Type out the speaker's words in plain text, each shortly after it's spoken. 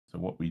So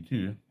what we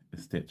do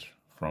is stitch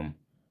from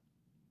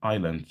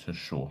island to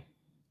shore,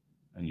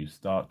 and you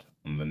start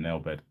on the nail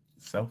bed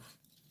itself.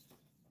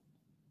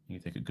 You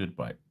take a good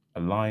bite.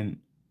 Align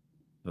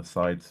the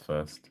sides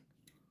first.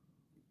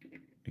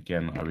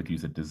 Again, I would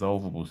use a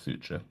dissolvable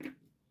suture,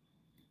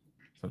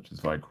 such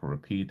as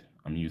Microsurgery.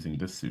 I'm using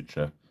this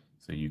suture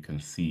so you can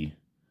see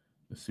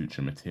the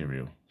suture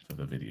material for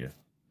the video.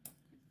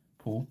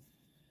 Pull,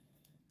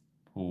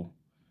 pull,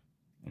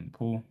 and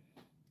pull.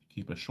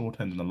 Keep a short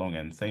end and a long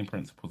end. Same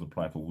principles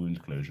apply for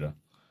wound closure.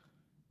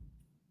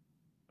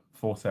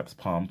 Forceps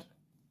palmed.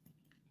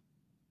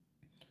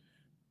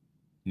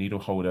 Needle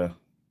holder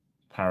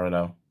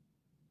parallel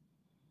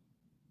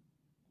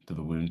to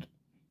the wound.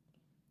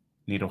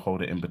 Needle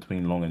holder in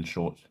between long and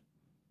short.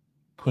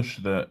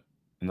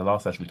 In the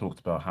last session we talked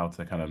about how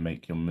to kind of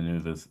make your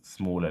maneuvers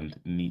small and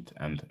neat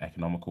and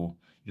economical.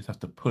 You just have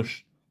to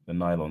push the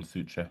nylon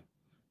suture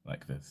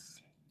like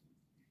this,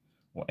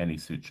 or any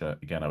suture.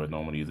 Again, I would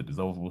normally use a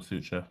dissolvable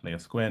suture. Lay a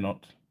square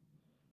knot